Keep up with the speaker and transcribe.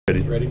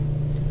Ready?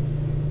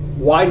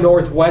 Why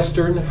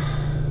Northwestern?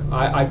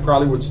 I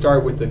probably would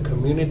start with the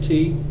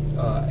community.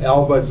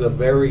 Alva is a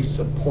very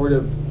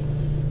supportive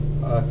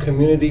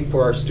community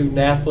for our student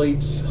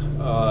athletes.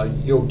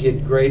 You'll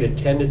get great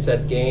attendance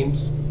at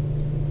games.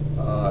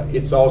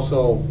 It's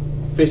also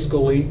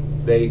fiscally,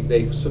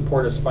 they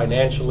support us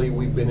financially.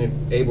 We've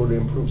been able to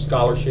improve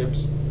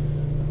scholarships.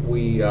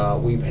 We've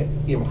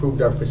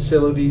improved our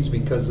facilities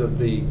because of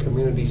the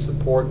community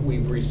support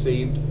we've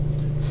received.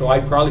 So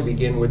I'd probably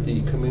begin with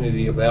the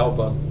community of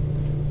Alva.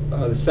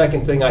 The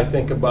second thing I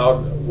think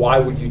about, why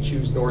would you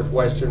choose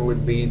Northwestern,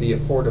 would be the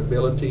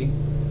affordability.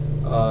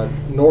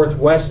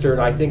 Northwestern,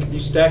 I think if you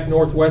stack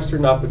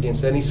Northwestern up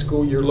against any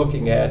school you're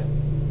looking at,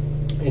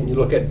 and you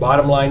look at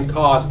bottom line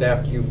cost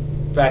after you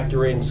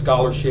factor in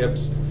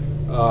scholarships,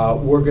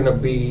 we're going to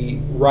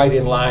be right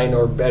in line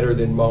or better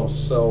than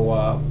most.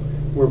 So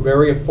we're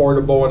very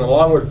affordable, and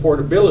along with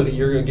affordability,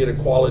 you're going to get a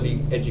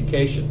quality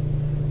education.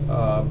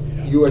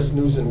 U.S.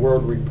 News and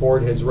World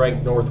Report has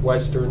ranked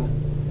Northwestern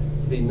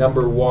the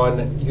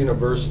 #1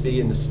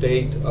 university in the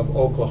state of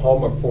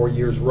Oklahoma 4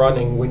 years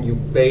running when you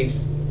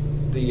base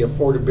the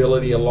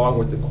affordability along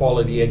with the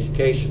quality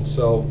education.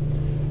 So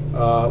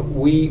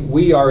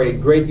we are a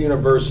great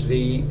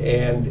university,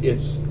 and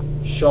it's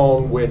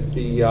shown with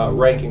the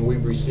ranking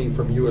we've received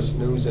from U.S.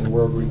 News and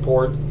World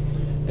Report.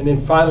 And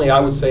then finally, I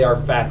would say our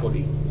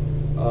faculty.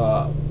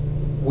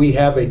 We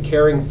have a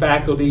caring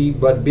faculty,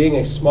 but being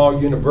a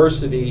small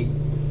university,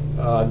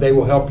 they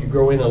will help you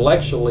grow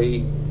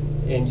intellectually,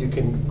 and you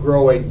can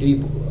grow a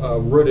deep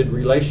rooted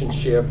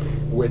relationship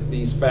with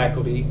these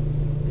faculty.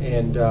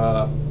 And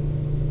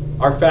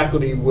our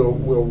faculty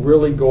will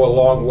really go a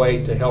long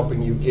way to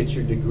helping you get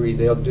your degree.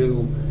 They'll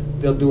do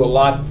a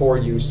lot for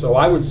you. So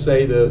I would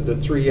say the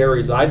three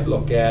areas I'd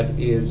look at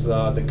is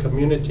the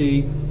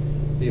community,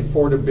 the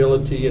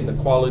affordability, and the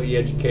quality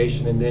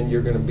education, and then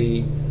you're going to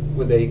be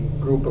with a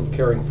group of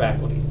caring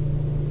faculty.